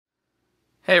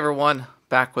Hey everyone,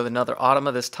 back with another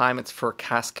Automa. This time it's for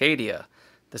Cascadia.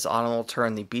 This Automa will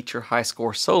turn the Beat Your High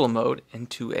Score solo mode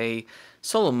into a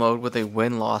solo mode with a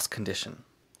win-loss condition.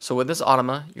 So with this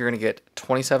Automa, you're going to get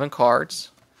 27 cards.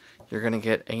 You're going to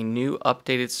get a new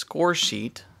updated score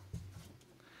sheet.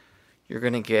 You're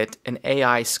going to get an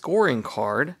AI scoring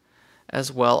card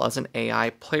as well as an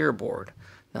AI player board.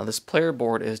 Now this player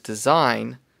board is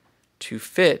designed to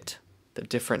fit the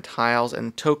different tiles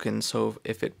and tokens, so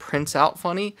if it prints out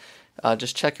funny,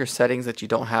 just check your settings that you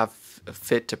don't have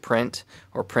fit to print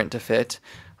or print to fit,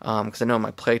 because I know in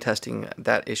my playtesting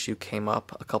that issue came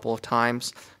up a couple of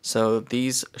times. So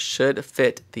these should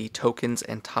fit the tokens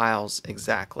and tiles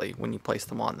exactly when you place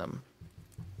them on them.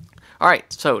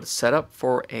 Alright, so to set up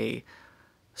for a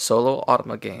solo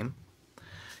Automa game,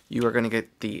 you are going to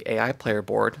get the AI player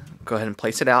board. Go ahead and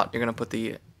place it out. You're going to put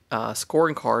the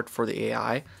scoring card for the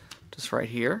AI just right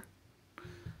here.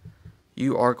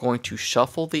 You are going to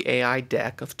shuffle the AI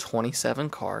deck of 27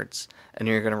 cards, and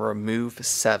you're going to remove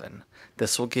 7.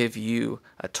 This will give you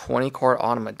a 20 card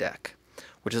Automa deck,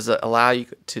 which is allow you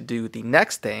to do the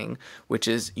next thing, which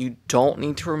is you don't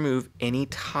need to remove any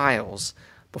tiles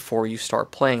before you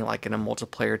start playing, like in a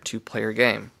multiplayer 2-player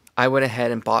game. I went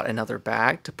ahead and bought another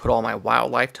bag to put all my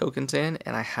wildlife tokens in,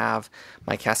 and I have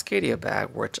my Cascadia bag,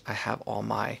 which I have all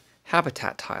my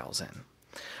habitat tiles in.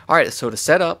 Alright, so to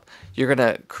set up, you're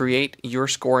going to create your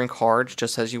scoring cards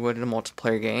just as you would in a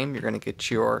multiplayer game. You're going to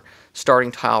get your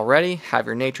starting tile ready, have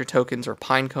your nature tokens or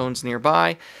pine cones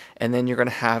nearby, and then you're going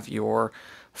to have your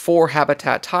 4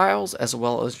 habitat tiles as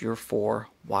well as your 4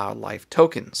 wildlife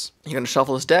tokens. You're going to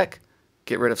shuffle this deck,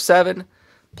 get rid of 7,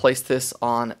 place this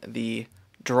on the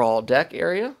draw deck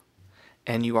area,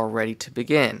 and you are ready to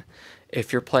begin.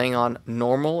 If you're playing on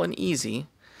normal and easy,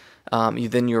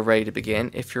 then you're ready to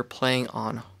begin. If you're playing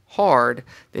on hard,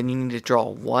 then you need to draw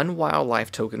 1 wildlife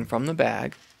token from the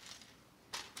bag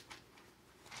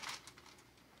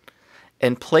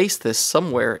and place this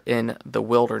somewhere in the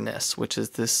wilderness, which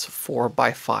is this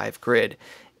 4x5 grid.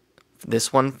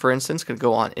 This one, for instance, could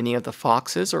go on any of the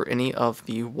foxes or any of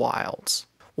the wilds.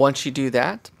 Once you do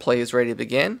that, play is ready to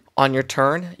begin. On your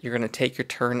turn, you're going to take your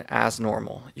turn as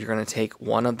normal. You're going to take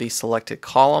one of the selected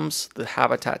columns, the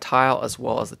habitat tile, as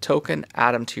well as the token,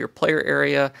 add them to your player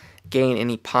area, gain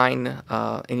any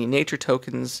any nature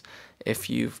tokens if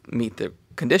you meet the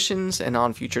conditions, and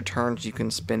on future turns you can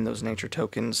spend those nature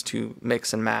tokens to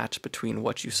mix and match between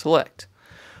what you select.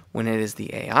 When it is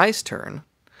the AI's turn,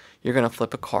 you're going to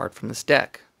flip a card from this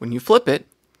deck. When you flip it,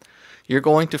 you're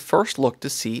going to first look to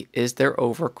see, is there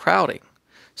overcrowding?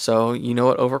 So you know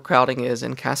what overcrowding is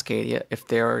in Cascadia. If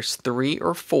there's 3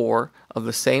 or 4 of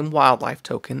the same wildlife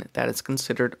token, that is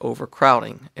considered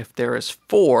overcrowding. If there is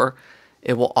 4,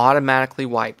 it will automatically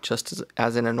wipe, just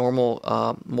as in a normal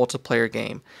multiplayer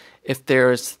game. If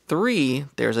there's 3,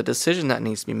 there's a decision that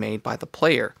needs to be made by the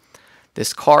player.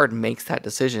 This card makes that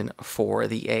decision for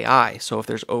the AI. So if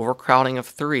there's overcrowding of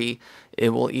 3, it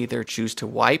will either choose to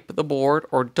wipe the board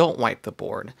or don't wipe the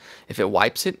board. If it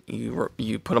wipes it,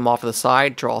 you put them off to the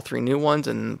side, draw 3 new ones,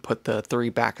 and put the 3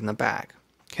 back in the bag.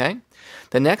 Okay?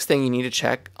 The next thing you need to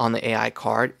check on the AI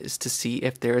card is to see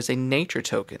if there is a nature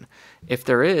token. If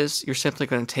there is, you're simply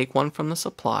going to take one from the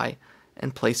supply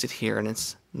and place it here in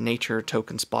its nature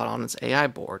token spot on its AI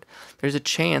board. There's a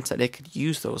chance that it could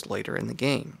use those later in the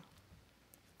game.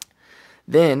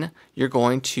 Then you're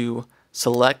going to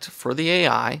select for the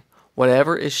AI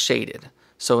whatever is shaded.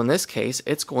 So in this case,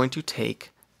 it's going to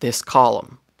take this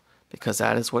column because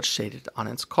that is what's shaded on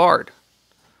its card.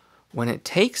 When it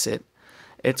takes it,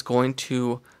 it's going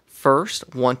to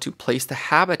first want to place the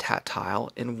habitat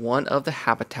tile in one of the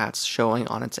habitats showing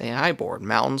on its AI board: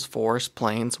 mountains, forests,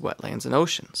 plains, wetlands, and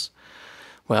oceans.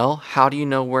 Well, how do you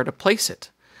know where to place it?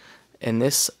 In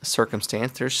this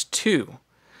circumstance, there's 2.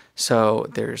 So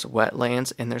there's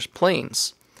wetlands and there's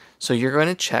plains. So you're going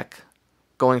to check,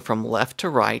 going from left to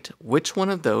right, which one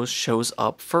of those shows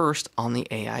up first on the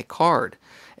AI card.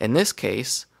 In this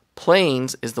case,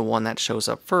 plains is the one that shows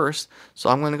up first, so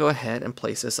I'm going to go ahead and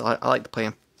place this. I like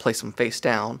to place them face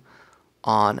down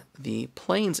on the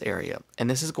plains area, and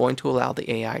this is going to allow the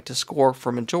AI to score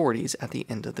for majorities at the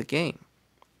end of the game.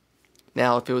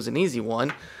 Now, if it was an easy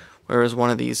one, whereas one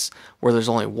of these where there's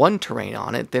only 1 terrain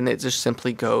on it, then it just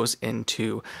simply goes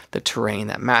into the terrain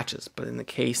that matches. But in the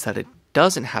case that it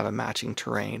doesn't have a matching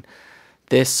terrain,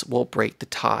 this will break the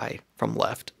tie from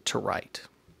left to right.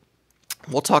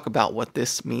 We'll talk about what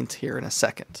this means here in a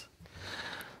second.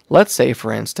 Let's say,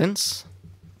 for instance,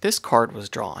 this card was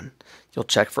drawn. You'll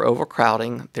check for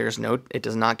overcrowding. It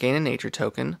does not gain a nature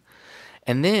token.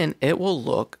 And then it will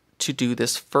look to do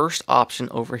this first option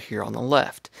over here on the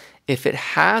left. If it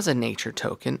has a nature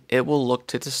token, it will look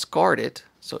to discard it.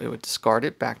 So it would discard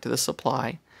it back to the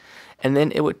supply. And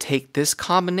then it would take this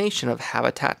combination of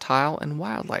habitat tile and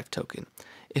wildlife token.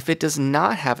 If it does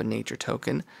not have a nature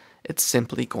token, it's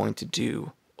simply going to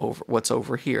do what's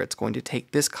over here. It's going to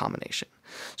take this combination.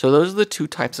 So those are the two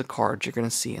types of cards you're going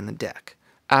to see in the deck.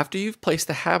 After you've placed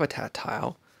the habitat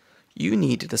tile, you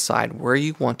need to decide where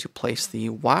you want to place the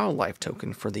wildlife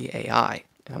token for the AI.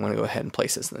 And I'm going to go ahead and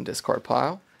place this in the discard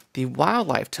pile. The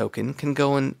wildlife token can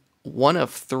go in one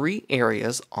of 3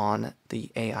 areas on the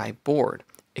AI board.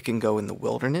 It can go in the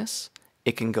wilderness,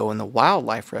 it can go in the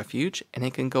wildlife refuge, and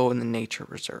it can go in the nature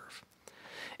reserve.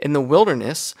 In the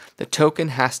wilderness, the token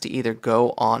has to either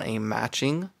go on a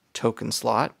matching token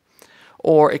slot,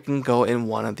 or it can go in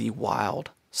one of the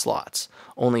wild slots.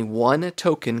 Only one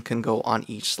token can go on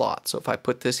each slot. So if I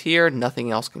put this here,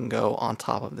 nothing else can go on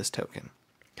top of this token.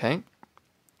 Okay?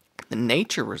 The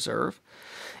nature reserve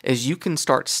is you can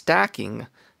start stacking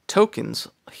tokens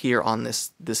here on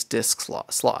this disk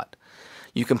slot.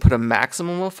 You can put a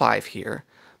maximum of 5 here,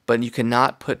 but you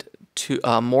cannot put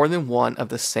more than one of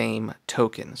the same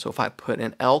token. So if I put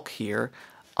an elk here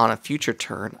on a future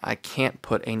turn, I can't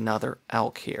put another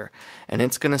elk here. And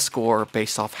it's going to score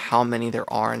based off how many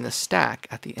there are in the stack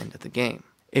at the end of the game.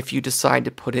 If you decide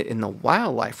to put it in the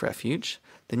wildlife refuge,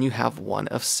 then you have one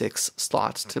of 6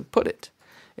 slots to put it.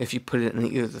 If you put it in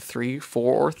either the 3,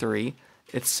 4, or 3,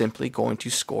 it's simply going to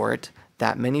score it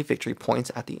that many victory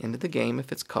points at the end of the game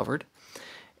if it's covered.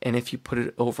 And if you put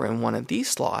it over in one of these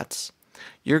slots,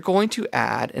 you're going to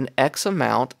add an X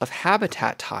amount of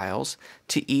habitat tiles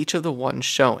to each of the ones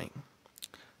showing.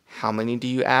 How many do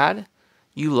you add?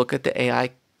 You look at the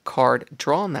AI card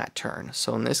drawn that turn.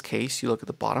 So in this case, you look at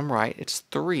the bottom right, it's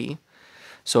 3.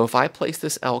 So if I place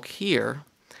this elk here,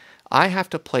 I have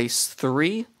to place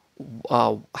 3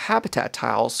 habitat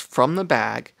tiles from the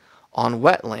bag on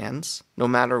wetlands, no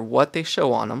matter what they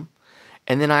show on them.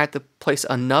 And then I have to place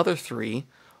another 3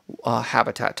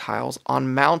 habitat tiles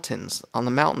on mountains, on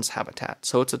the mountains habitat.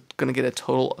 So it's going to get a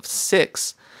total of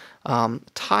 6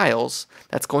 tiles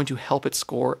that's going to help it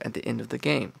score at the end of the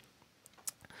game.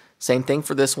 Same thing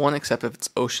for this one, except if it's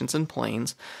oceans and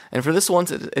plains. And for this one,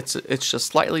 it's just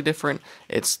slightly different.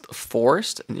 It's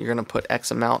forest, and you're going to put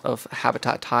X amount of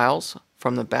habitat tiles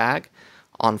from the bag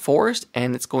on forest,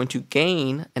 and it's going to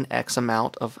gain an X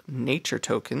amount of nature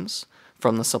tokens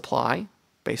from the supply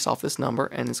based off this number,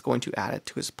 and it's going to add it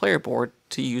to his player board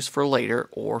to use for later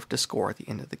or to score at the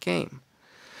end of the game.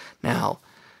 Now,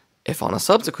 if on a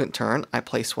subsequent turn I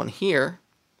place one here,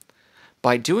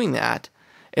 by doing that,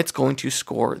 it's going to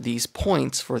score these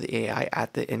points for the AI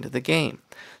at the end of the game.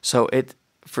 So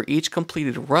for each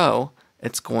completed row,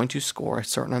 it's going to score a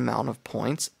certain amount of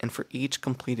points, and for each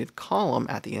completed column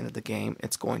at the end of the game,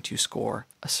 it's going to score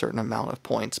a certain amount of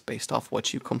points based off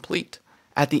what you complete.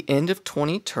 At the end of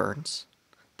 20 turns,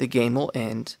 the game will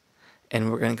end,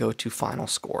 and we're going to go to final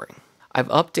scoring. I've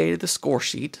updated the score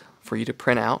sheet for you to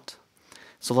print out,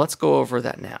 so let's go over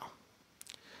that now.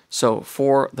 So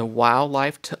for the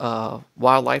wildlife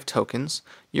tokens,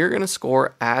 you're going to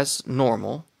score as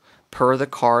normal per the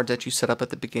card that you set up at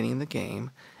the beginning of the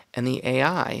game, and the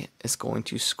AI is going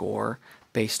to score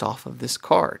based off of this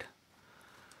card.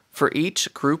 For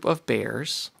each group of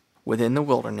bears within the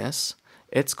wilderness,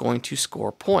 it's going to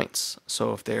score points.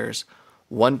 So if there's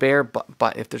one bear,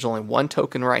 but if there's only one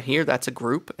token right here, that's a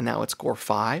group, and that would score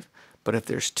 5. But if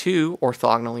there's 2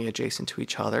 orthogonally adjacent to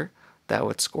each other, that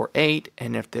would score 8.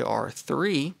 And if there are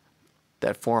 3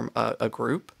 that form a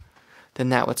group, then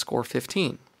that would score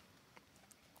 15.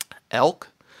 Elk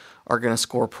are going to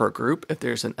score per group. If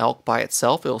there's an elk by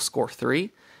itself, it'll score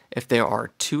 3. If there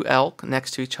are 2 elk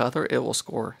next to each other, it will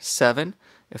score 7.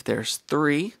 If there's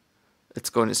 3, it's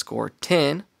going to score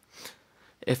 10.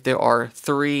 If there are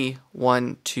 3,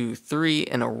 1, 2, 3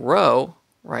 in a row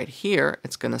right here,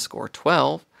 it's going to score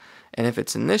 12. And if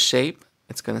it's in this shape,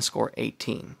 it's going to score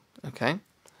 18. Okay?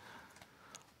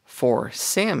 For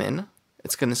salmon,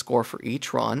 it's going to score for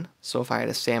each run. So if I had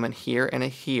a salmon here and a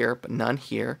here, but none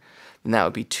here, then that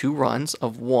would be 2 runs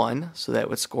of 1, so that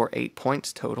would score 8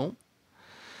 points total.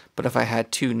 But if I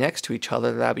had 2 next to each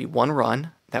other, that would be 1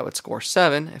 run. That would score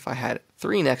 7. If I had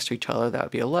 3 next to each other, that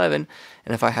would be 11.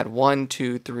 And if I had 1,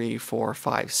 2, 3, 4,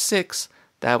 5, 6,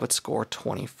 that would score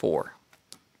 24.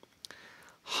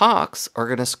 Hawks are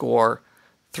going to score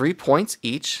 3 points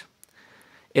each.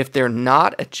 If they're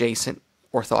not adjacent,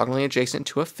 orthogonally adjacent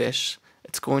to a fish,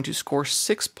 it's going to score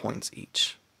 6 points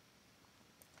each.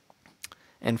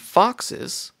 And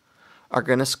foxes are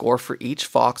going to score for each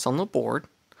fox on the board.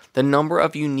 the number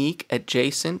of unique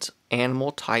adjacent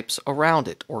animal types around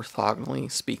it,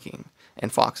 orthogonally speaking,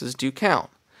 and foxes do count.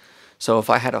 So if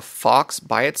I had a fox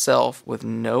by itself with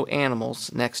no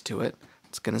animals next to it,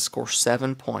 it's going to score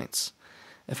 7 points.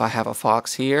 If I have a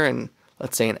fox here and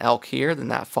let's say an elk here, then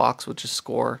that fox would just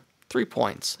score 3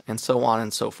 points, and so on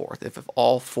and so forth. If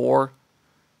all 4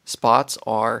 spots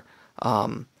are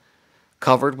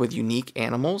covered with unique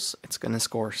animals, it's going to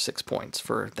score 6 points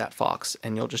for that fox,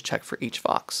 and you'll just check for each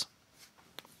fox.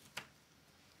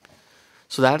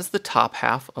 So that is the top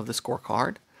half of the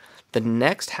scorecard. The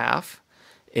next half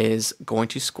is going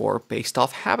to score based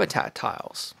off habitat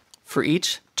tiles. For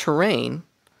each terrain,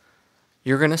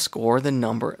 you're going to score the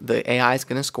number, the AI is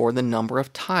going to score the number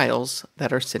of tiles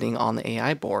that are sitting on the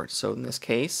AI board. So in this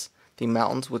case, the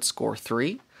mountains would score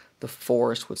 3, the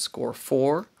forest would score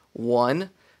 4, 1,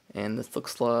 and this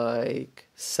looks like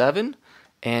 7,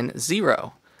 and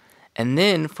 0. And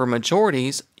then for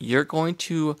majorities, you're going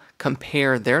to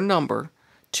compare their number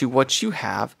to what you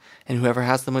have, and whoever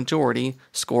has the majority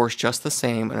scores just the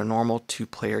same in a normal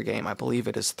 2-player game. I believe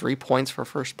it is 3 points for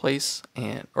first place,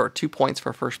 or 2 points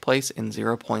for first place and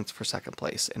 0 points for second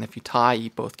place. And if you tie,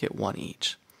 you both get 1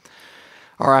 each.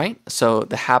 Alright, so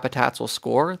the habitats will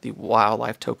score, the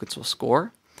wildlife tokens will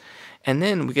score, and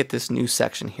then we get this new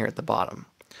section here at the bottom.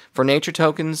 For nature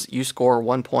tokens, you score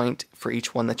 1 point for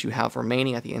each one that you have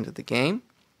remaining at the end of the game.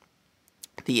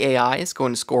 The AI is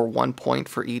going to score 1 point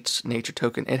for each nature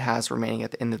token it has remaining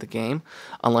at the end of the game,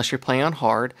 unless you're playing on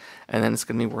hard, and then it's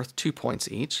going to be worth 2 points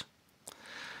each.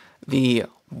 The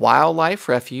wildlife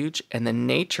refuge and the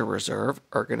nature reserve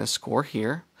are going to score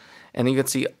here, and you can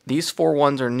see these 4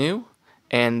 ones are new,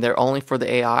 and they're only for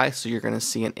the AI, so you're going to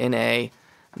see an NA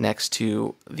next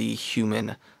to the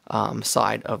human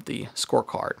side of the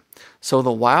scorecard. So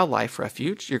the wildlife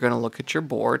refuge, you're going to look at your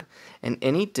board, and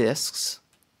any discs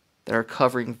that are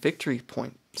covering victory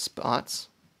point spots,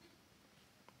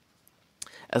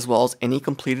 as well as any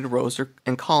completed rows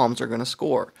and columns, are going to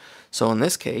score. So in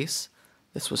this case,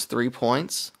 this was 3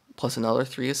 points, plus another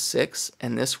 3 is 6,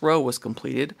 and this row was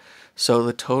completed, so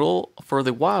the total for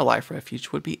the wildlife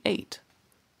refuge would be 8.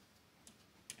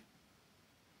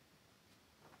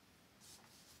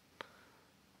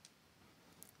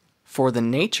 For the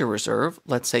nature reserve,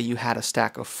 let's say you had a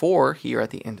stack of 4 here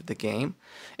at the end of the game.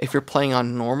 If you're playing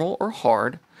on normal or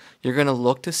hard, you're going to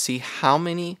look to see how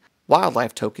many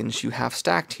wildlife tokens you have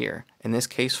stacked here. In this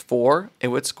case 4, it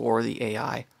would score the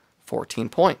AI 14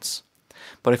 points.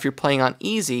 But if you're playing on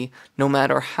easy, no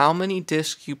matter how many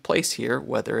discs you place here,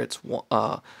 whether it's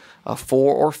a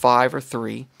 4 or 5 or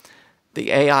 3, the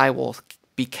AI will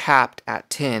be capped at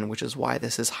 10, which is why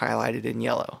this is highlighted in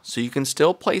yellow. So you can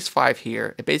still place 5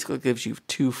 here. It basically gives you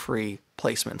 2 free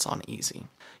placements on easy.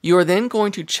 You are then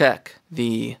going to check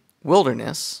the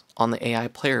wilderness on the AI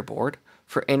player board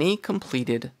for any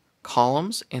completed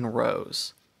columns and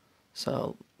rows.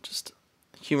 So just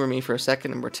humor me for a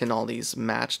second and pretend all these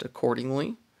matched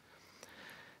accordingly.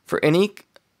 For any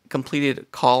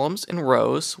completed columns and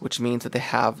rows, which means that they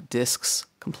have discs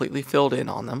completely filled in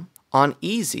on them, on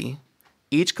easy,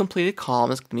 each completed column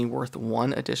is going to be worth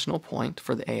 1 additional point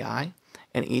for the AI,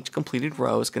 and each completed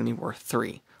row is going to be worth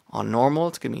 3. On normal,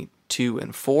 it's going to be 2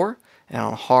 and 4, and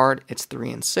on hard, it's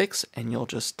 3 and 6, and you'll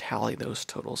just tally those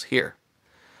totals here.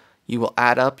 You will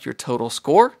add up your total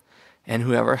score, and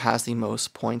whoever has the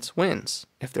most points wins.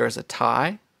 If there is a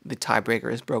tie, the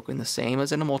tiebreaker is broken the same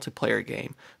as in a multiplayer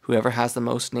game. Whoever has the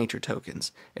most nature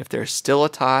tokens. If there's still a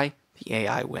tie, the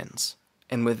AI wins.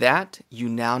 And with that, you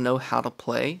now know how to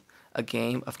play a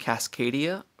game of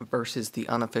Cascadia versus the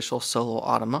Unofficial solo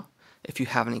Automa. If you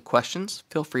have any questions,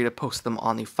 feel free to post them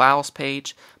on the files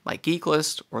page, my geek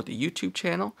list, or the YouTube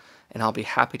channel, and I'll be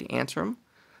happy to answer them.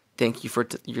 Thank you for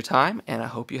your time, and I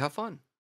hope you have fun.